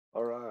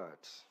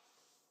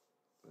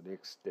the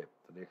next step,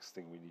 the next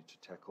thing we need to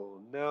tackle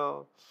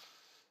now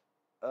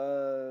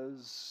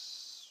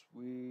is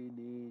we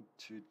need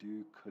to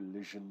do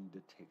collision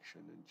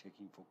detection and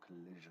checking for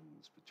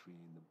collisions between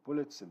the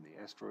bullets and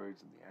the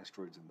asteroids and the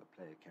asteroids and the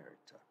player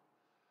character.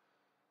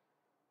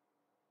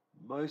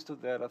 Most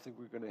of that I think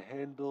we're going to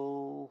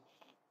handle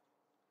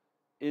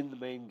in the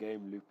main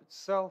game loop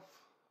itself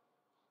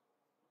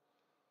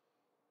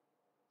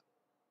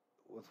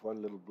with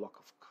one little block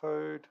of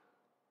code,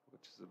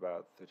 which is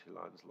about 30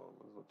 lines long.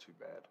 It's not too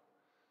bad.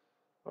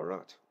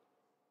 Alright.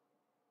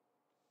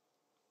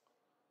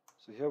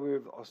 So here we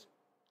have,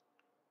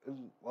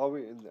 while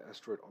we're in the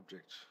asteroid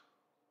object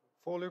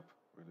for loop,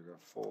 we're going to go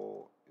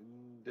for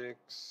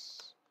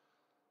index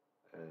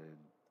and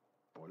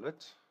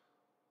bullet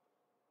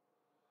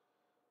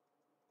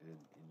and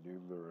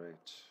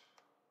enumerate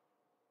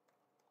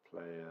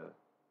player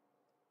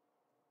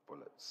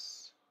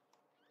bullets.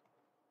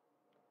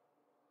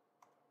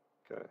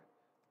 Okay,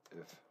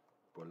 if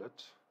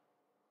bullet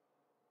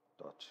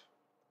dot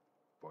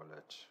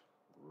bullet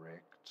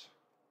rect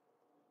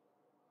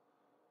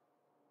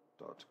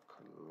dot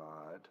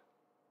collide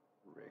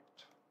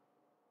rect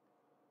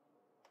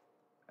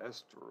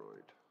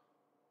asteroid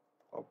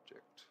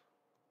object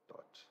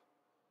dot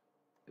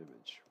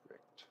image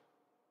rect.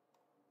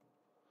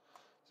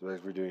 So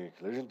as we're doing a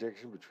collision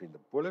detection between the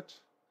bullet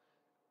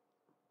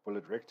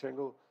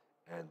rectangle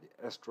and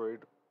the asteroid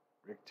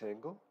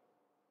rectangle,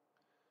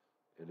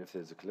 and if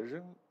there's a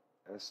collision,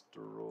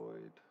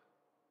 asteroid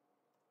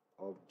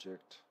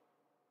object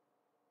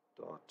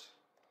dot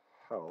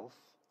health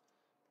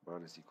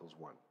minus equals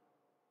 1.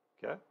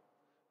 Okay?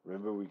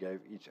 Remember we gave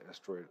each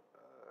asteroid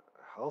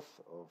health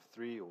of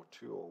 3 or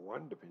 2 or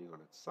 1 depending on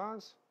its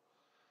size.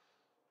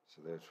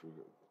 So that we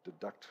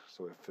deduct.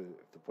 So if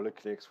the bullet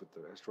connects with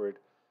the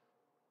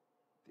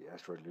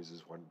asteroid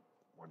loses one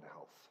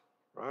health.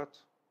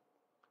 Right?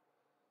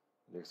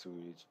 Next thing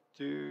we need to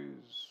do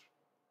is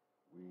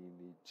we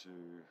need to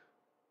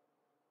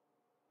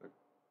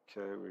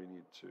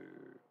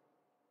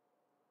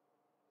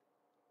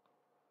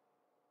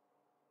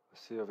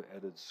see I've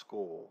added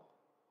score.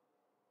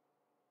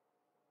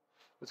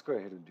 Let's go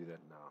ahead and do that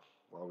now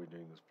while we're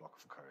doing this block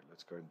of code.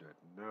 Let's go and do it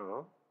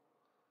now.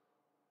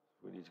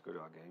 We need to go to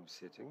our game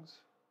settings.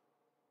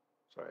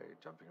 Sorry,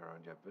 jumping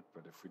around here a bit,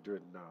 but if we do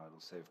it now,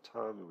 it'll save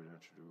time and we don't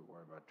have to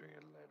worry about doing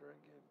it later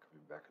again,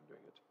 coming back and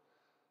doing it.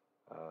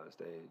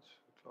 Stage,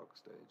 clock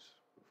stage.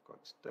 We've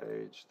got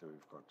stage, then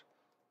we've got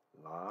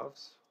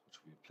lives, which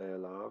will be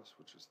player lives,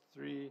 which is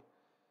 3.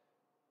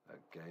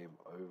 Game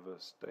over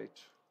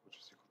state, which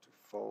is equal to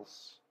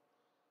false,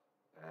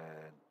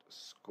 and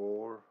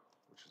score,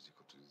 which is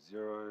equal to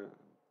 0,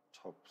 and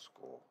top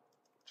score,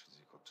 which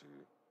is equal to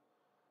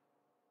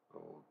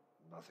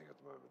nothing at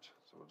the moment,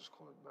 so we'll just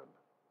call it none.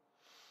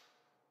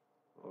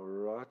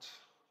 Alright,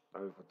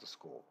 now we've got the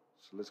score.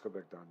 So let's go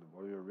back down to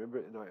what we remember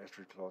in our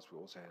asteroid class. We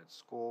also had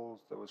scores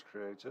that was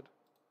created.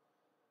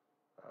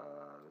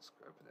 Let's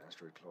open the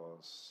asteroid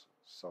class,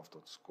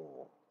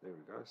 self.score. There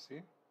we go,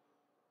 see?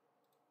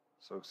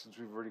 So since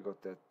we've already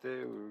got that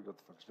there, we've already got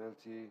the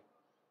functionality,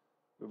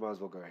 we might as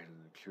well go ahead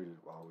and include it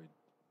while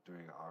we're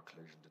doing our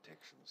collision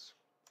detections.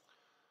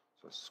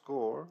 So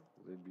score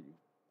will then be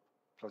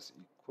plus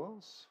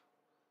equals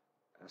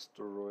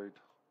asteroid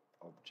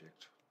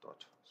object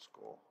dot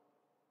score.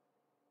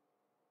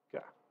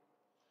 Yeah.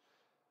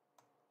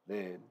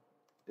 Then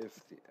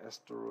if the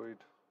asteroid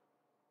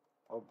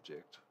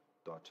object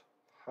dot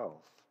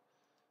health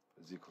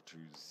is equal to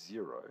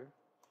 0,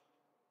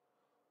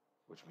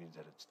 which means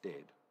that it's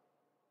dead,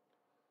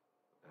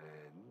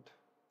 and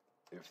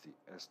if the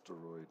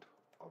asteroid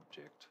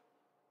object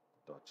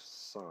dot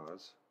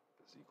size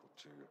is equal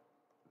to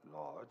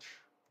large,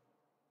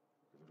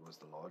 if it was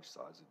the large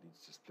size, it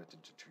needs to split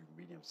into 2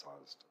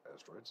 medium-sized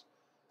asteroids.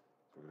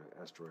 So we're going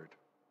to asteroid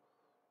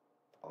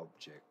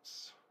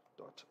objects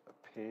dot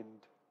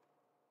append.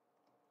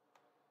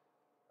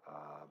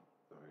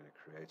 We're going to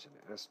create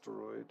an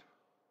asteroid.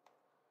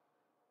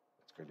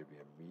 It's going to be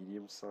a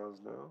medium size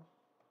now,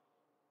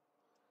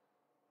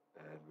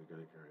 and we're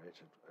going to create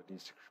it. It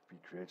needs to be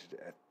created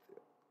at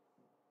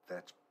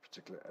that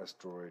particular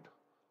asteroid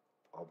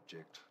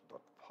object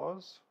dot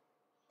pos,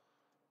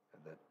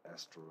 and that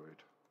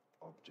asteroid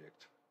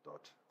object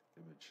dot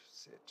image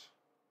set.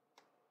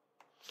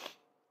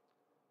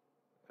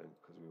 And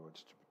because we want it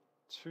to be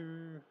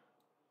 2,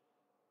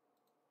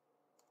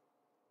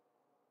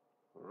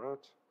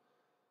 alright,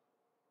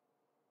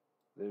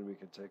 then we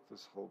can take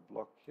this whole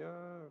block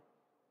here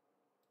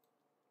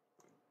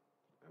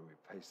and we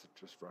paste it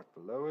just right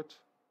below it,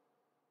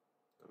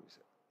 and we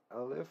say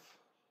LF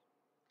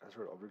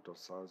asteroid object dot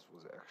size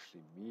was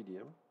actually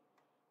medium.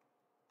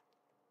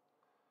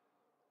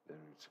 Then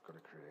we've just got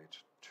to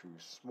create 2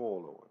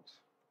 smaller ones.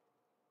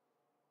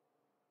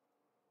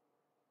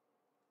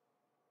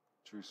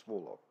 2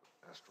 smaller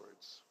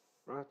asteroids,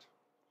 right?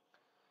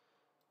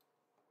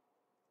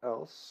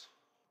 Else,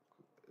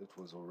 it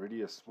was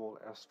already a small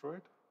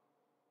asteroid.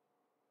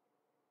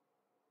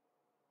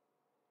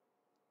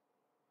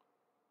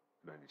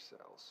 No need to say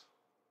else.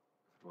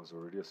 If it was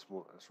already a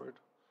small asteroid,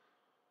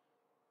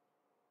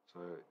 So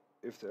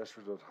if the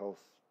asteroid.health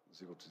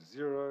is equal to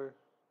 0,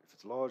 if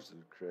it's large, then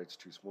it creates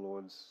 2 smaller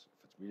ones.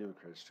 If it's medium, it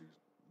creates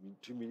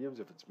two mediums.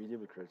 If it's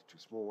medium, it creates 2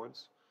 small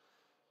ones.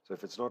 So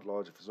if it's not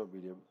large, if it's not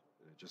medium,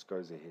 it just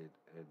goes ahead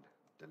and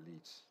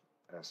deletes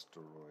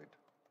asteroid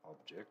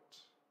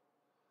objects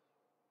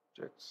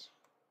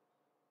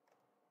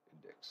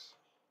index.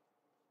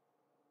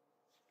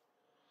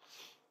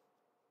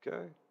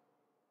 Okay.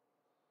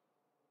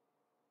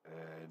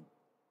 And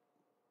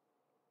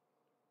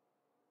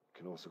you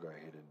can also go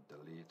ahead and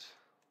delete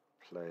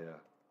player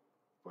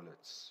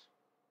bullets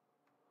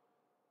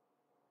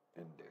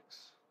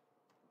index.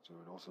 So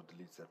it also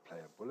deletes that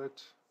player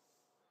bullet,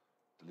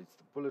 deletes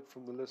the bullet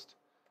from the list,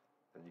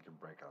 and you can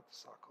break out the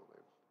cycle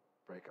then,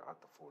 break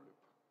out the for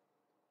loop.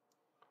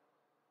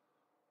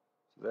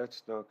 So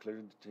that's now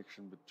collision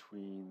detection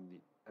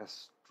between the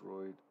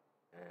asteroid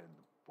and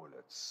the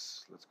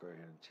bullets. Let's go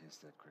ahead and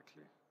test that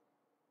quickly.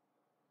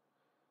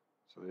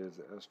 So there's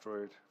the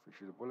asteroid. If we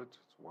shoot a bullet,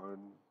 it's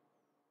 1,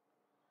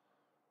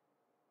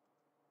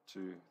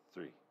 2,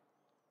 3. 2.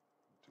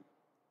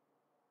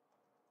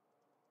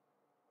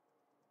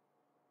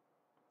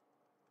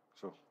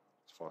 So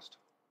it's fast.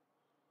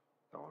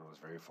 That one was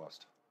very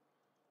fast.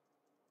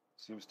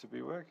 Seems to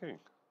be working.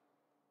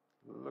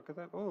 Look at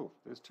that. Oh,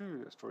 there's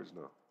 2 asteroids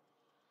now.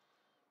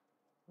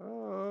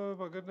 Oh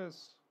my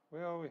goodness.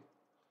 Where are we?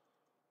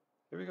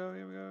 Here we go,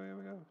 here we go, here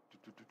we go.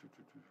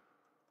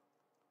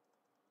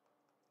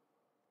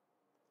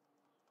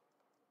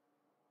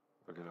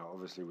 Okay, now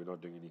obviously we're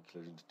not doing any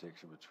collision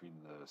detection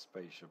between the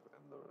spaceship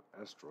and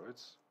the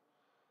asteroids,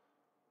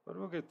 but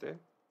we'll get there.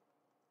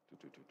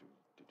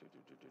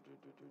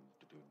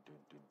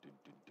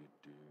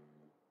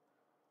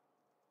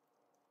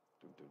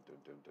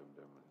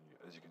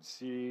 As you can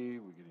see,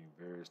 we're getting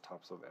various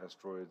types of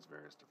asteroids,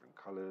 various different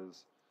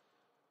colors.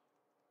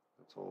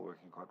 It's all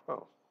working quite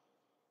well.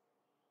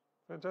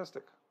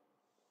 Fantastic.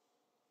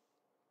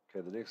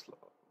 Okay, the next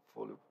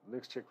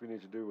check we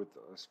need to do with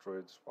the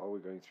asteroids while we're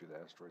going through the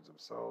asteroids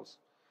themselves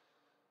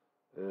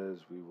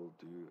is we will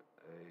do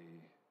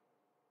a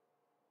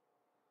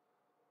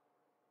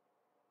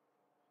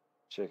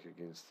check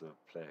against the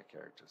player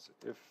characters.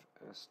 If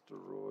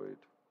asteroid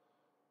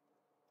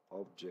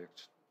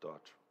object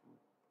dot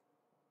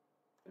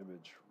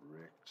image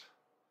rect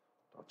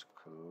dot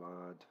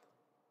collide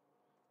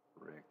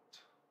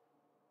rect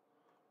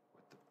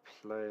with the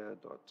player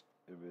dot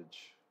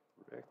image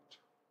rect,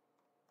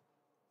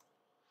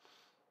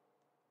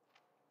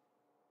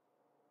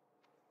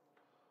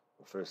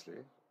 well,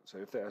 firstly, so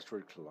if the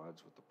asteroid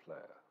collides with the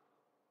player,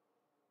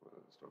 well,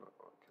 it's not a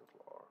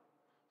capital R.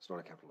 It's not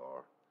a capital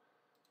R.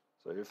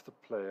 So if the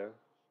player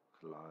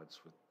collides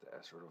with the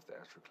asteroid, or if the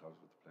asteroid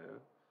collides with the player,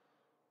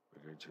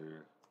 we're going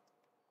to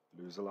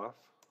lose a life.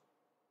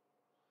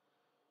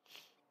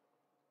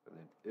 And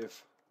then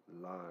if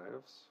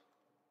lives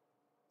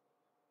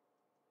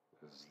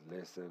is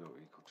less than or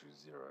equal to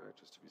 0,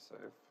 just to be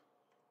safe,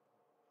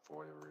 for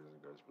whatever reason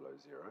it goes below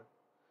 0,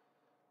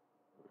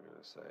 we're going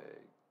to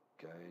say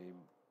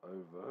game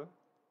over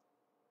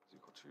is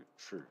equal to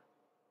true.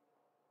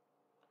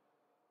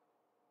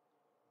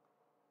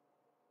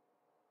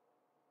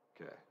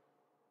 Okay,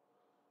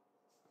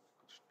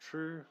 equal to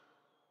true.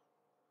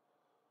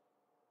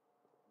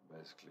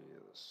 Basically,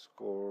 the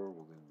score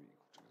will then be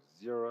equal to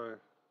 0.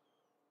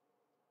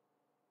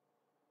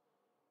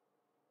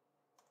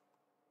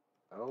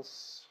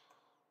 Else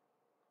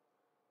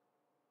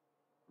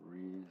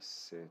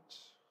reset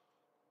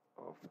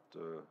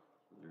after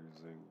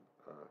losing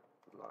a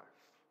life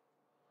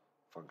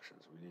function.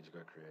 So we need to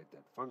go create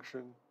that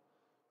function.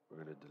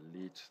 We're going to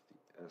delete the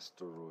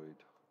asteroid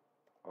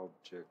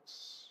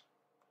objects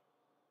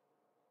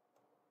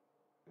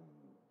in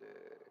the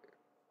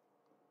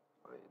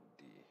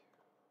IND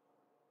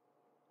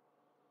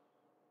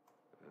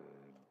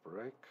and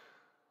break.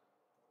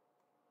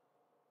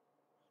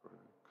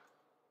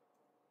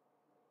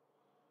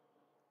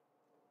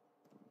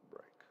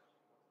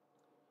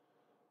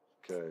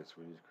 Okay, so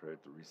we need to create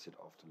the reset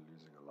after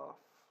losing a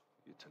life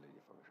utility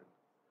function.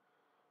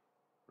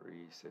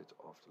 Reset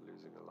after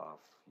losing a life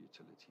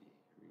utility.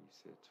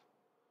 Reset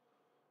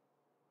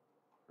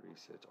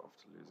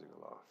after losing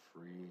a life.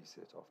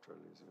 Reset after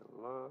losing a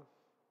life.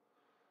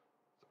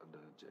 It's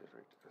under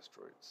generate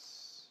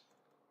asteroids.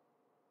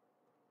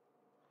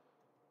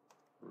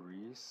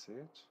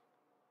 Reset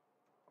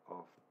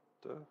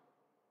after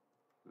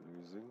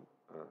losing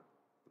a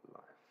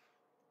life.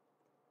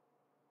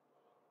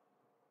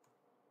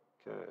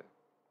 Okay,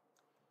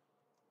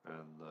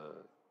 and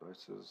the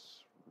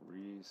notice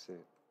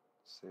reset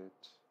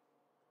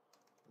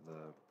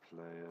the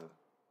player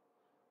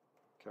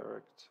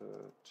character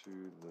to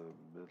the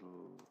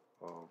middle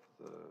of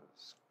the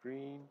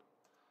screen,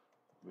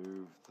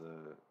 move the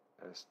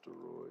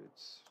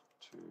asteroids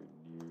to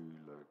new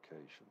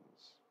locations.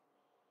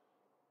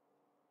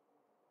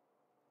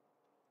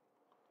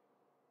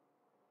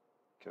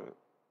 Okay,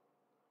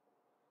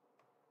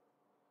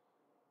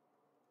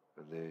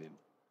 and then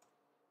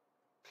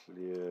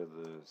clear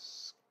the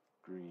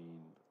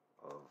screen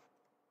of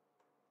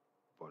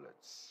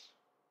bullets.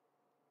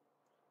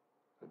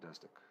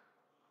 Fantastic.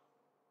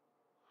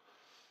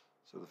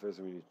 So the first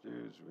thing we need to do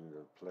is we're going to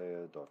go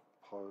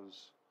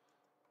player.pos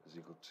is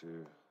equal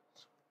to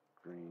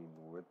screen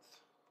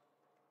width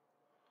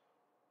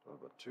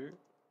divided by 2,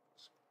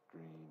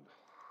 screen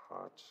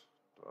height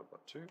divided by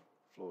 2,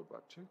 floor by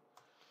 2.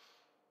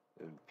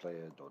 Then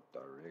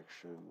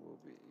player.direction will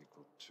be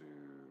equal to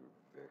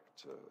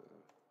vector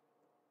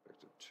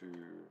 2, 0,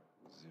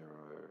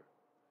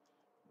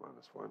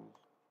 minus 1.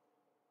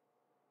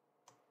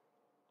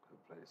 And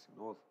placing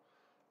north.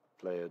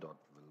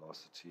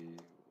 Player.velocity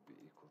will be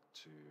equal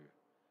to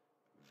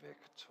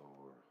vector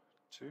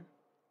 2.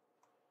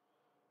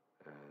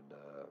 And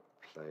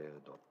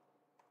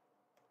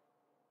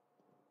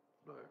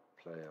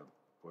player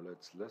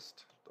bullets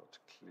list dot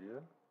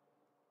clear.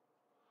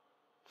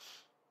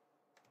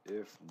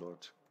 If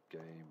not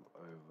game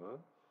over,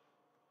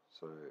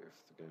 so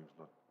if the game's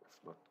not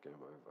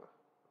game over,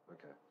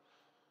 okay.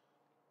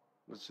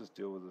 Let's just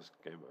deal with this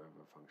game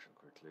over function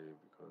quickly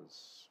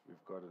because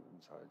we've got it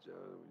inside here.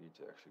 We need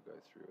to actually go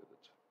through with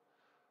it.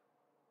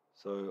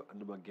 So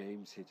under my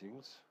game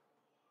settings,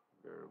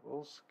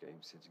 variables, game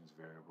settings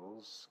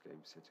variables,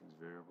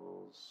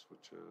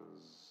 which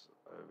is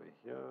over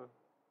here.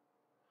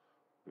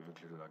 We've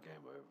included our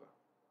game over.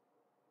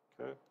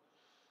 Okay.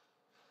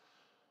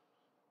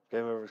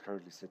 Game over is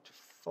currently set to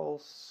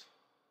false.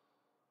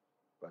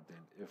 But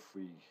then if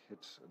we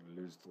hit and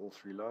lose all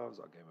 3 lives,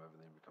 our game over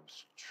then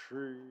becomes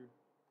true.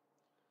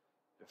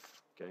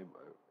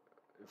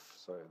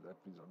 So that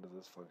means under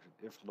this function,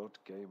 if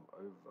not game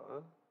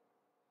over,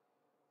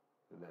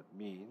 then that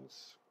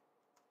means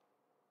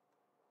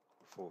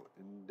for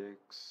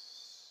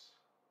index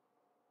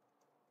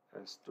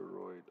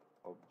asteroid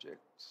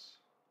object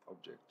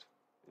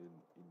in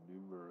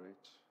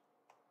enumerate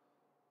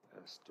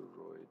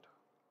asteroid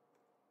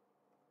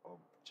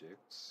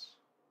objects,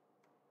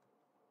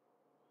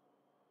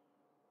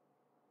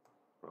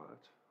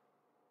 right?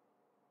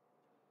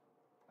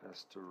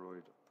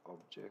 Asteroid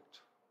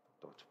object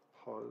dot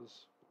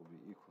pos will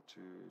be equal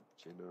to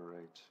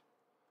generate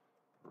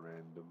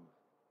random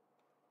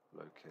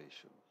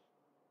location.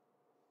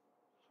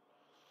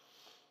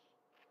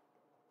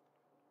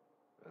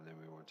 And then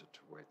we want it to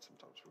wait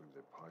sometimes. We're going to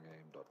do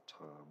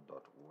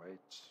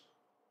pygame.time.wait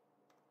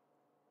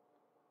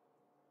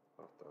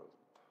 5,000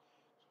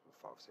 for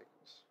 5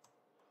 seconds.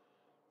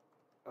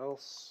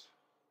 Else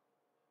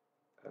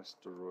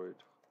asteroid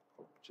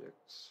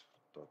objects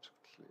dot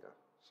clear.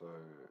 So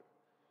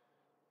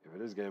if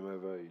it is game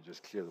over, you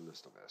just clear the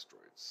list of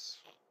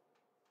asteroids.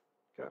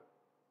 Okay.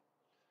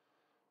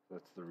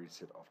 That's the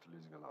reset after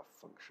losing a life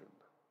function.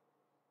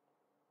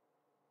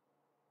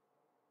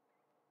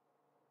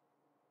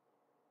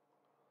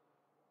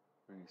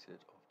 Reset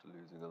after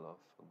losing a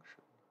life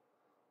function.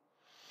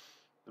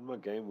 In my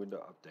game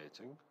window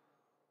updating,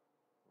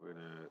 we're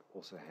going to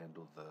also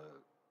handle the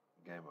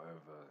game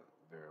over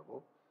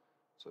variable.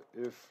 So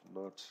if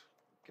not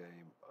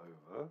game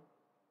over,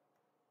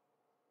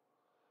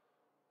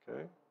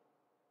 okay,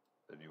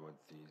 then you want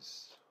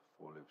these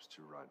for loops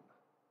to run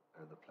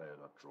and the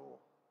player.draw.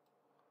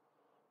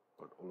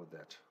 Want all of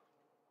that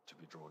to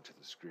be drawn to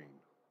the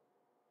screen.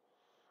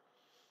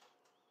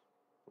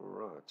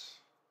 Alright,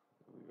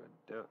 we go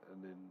down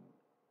and then,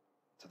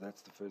 so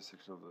that's the first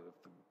section of the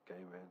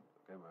game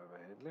over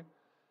handling.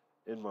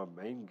 In my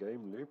main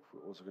game loop,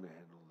 we're also going to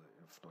handle the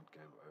if not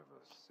game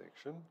over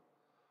section.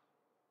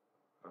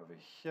 Over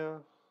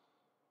here,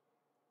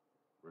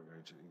 we're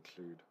going to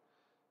include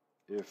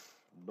if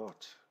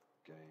not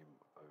game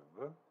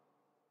over.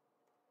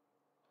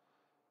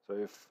 So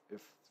if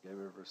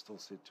game over is still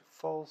set to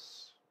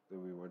false,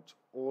 then we want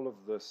all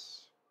of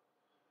this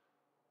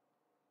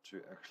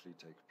to actually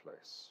take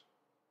place.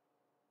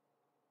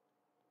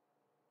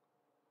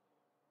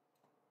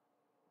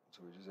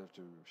 So we just have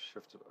to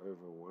shift it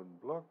over 1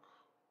 block.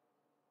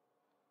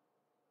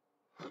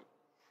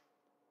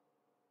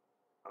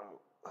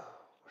 Ow,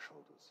 my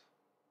shoulders.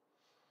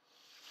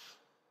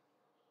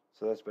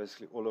 So that's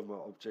basically all of my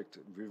object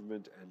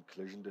movement and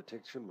collision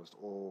detection must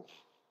all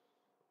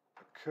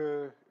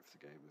occur if the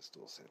game is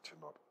still set to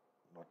not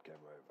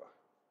game over.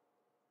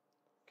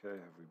 Okay,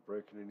 have we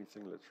broken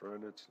anything? Let's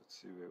run it. Let's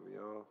see where we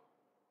are.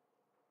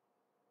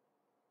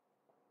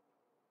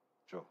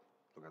 Sure,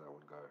 look at that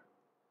one go.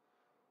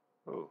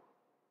 Oh,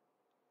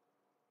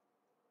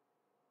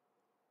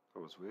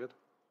 that was weird.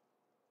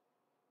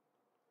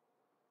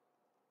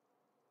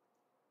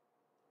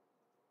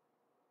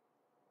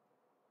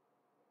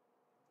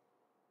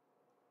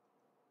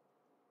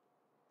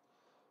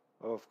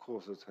 Oh, of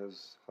course it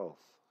has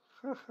health.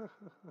 I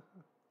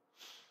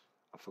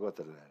forgot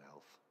that it had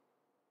health.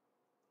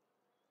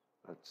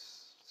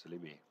 That's silly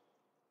me.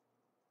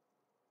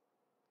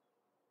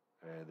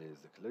 And there's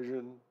the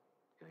collision.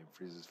 Game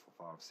freezes for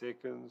 5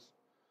 seconds.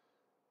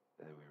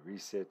 And we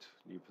reset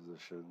new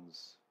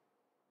positions.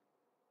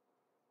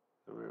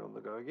 And we're on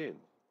the go again.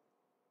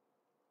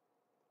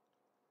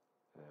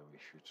 And we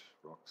shoot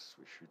rocks,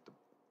 we shoot the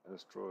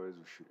asteroids,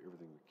 we shoot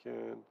everything we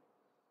can.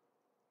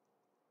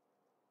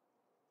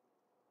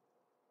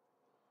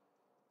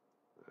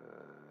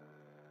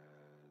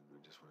 And we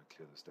just want to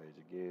clear the stage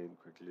again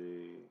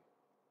quickly.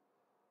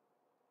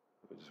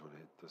 I just want to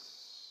hit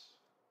this.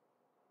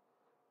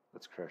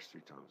 Let's crash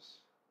 3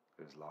 times.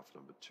 There's life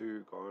number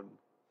 2 gone.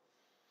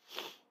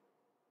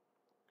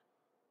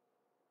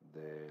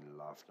 Then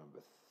life number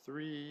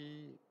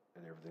 3,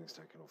 and everything's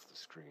taken off the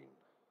screen.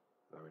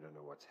 Now we don't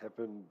know what's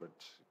happened, but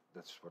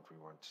that's what we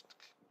want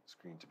the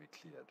screen to be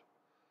cleared.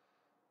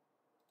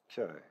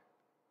 Okay,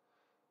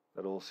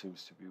 that all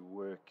seems to be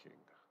working.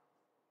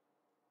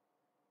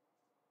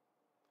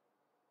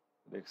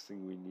 The next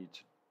thing we need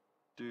to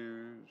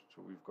do,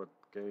 so we've got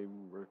the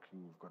game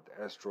working, we've got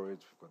the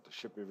asteroids, we've got the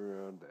ship moving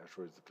around, the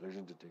asteroids, the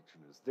collision detection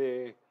is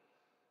there,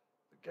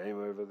 the game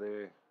over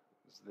there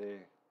is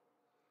there.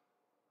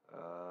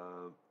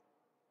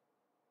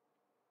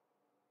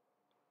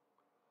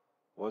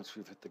 Once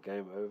we've hit the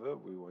game over,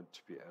 we want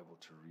to be able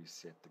to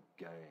reset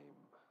the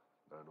game.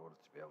 Now, in order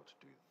to be able to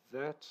do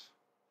that,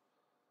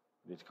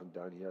 we need to come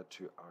down here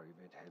to our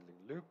event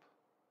handling loop,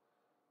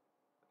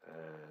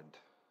 and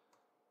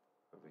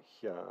over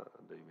here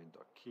under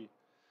event.key,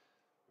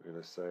 we're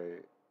going to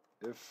say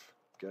if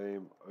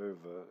game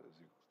over is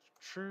equal to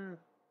true,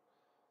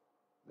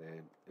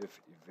 then if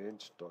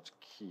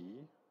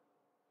event.key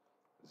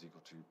is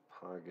equal to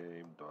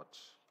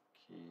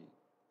pygame.key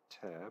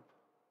tab,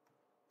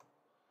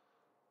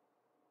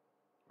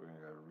 we're going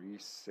to go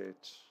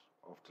reset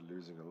after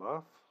losing a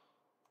life,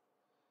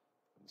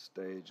 and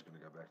stage is going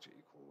to go back to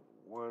equal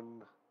 1,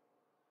 and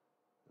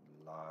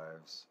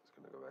lives is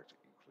going to go back to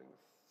equaling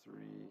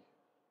 3.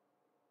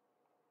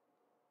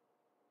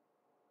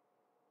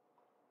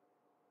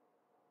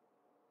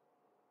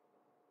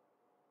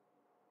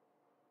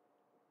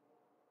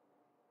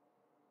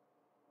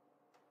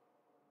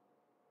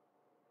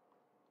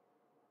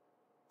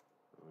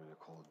 I'm going to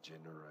call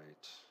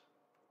generate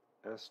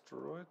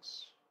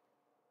asteroids,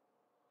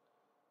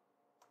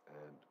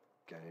 and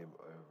game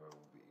over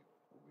will be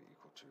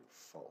equal to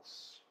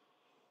false.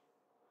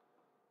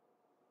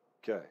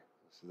 Okay,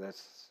 so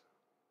that's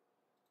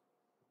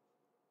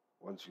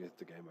once you hit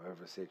the game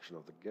over section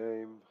of the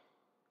game.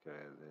 Okay,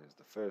 there's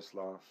the first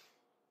life.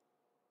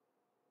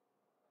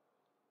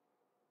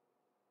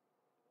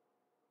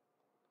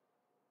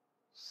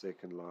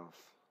 Second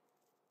life.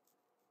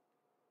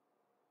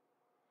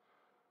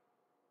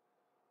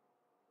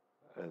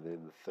 And then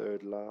the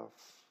third life.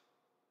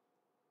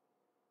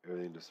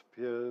 Everything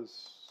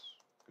disappears.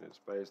 In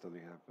space,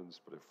 nothing happens.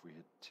 But if we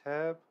hit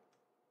tab,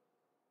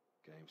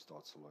 game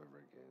starts all over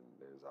again.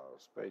 There's our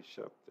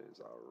spaceship,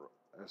 there's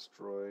our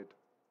asteroid,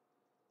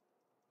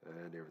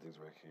 and everything's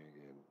working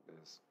again.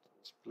 There's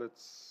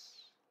splits.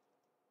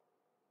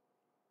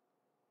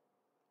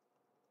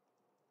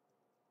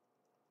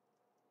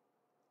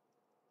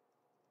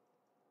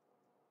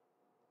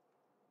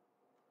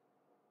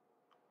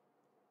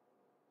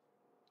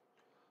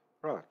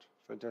 Right,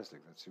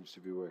 fantastic. That seems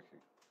to be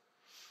working.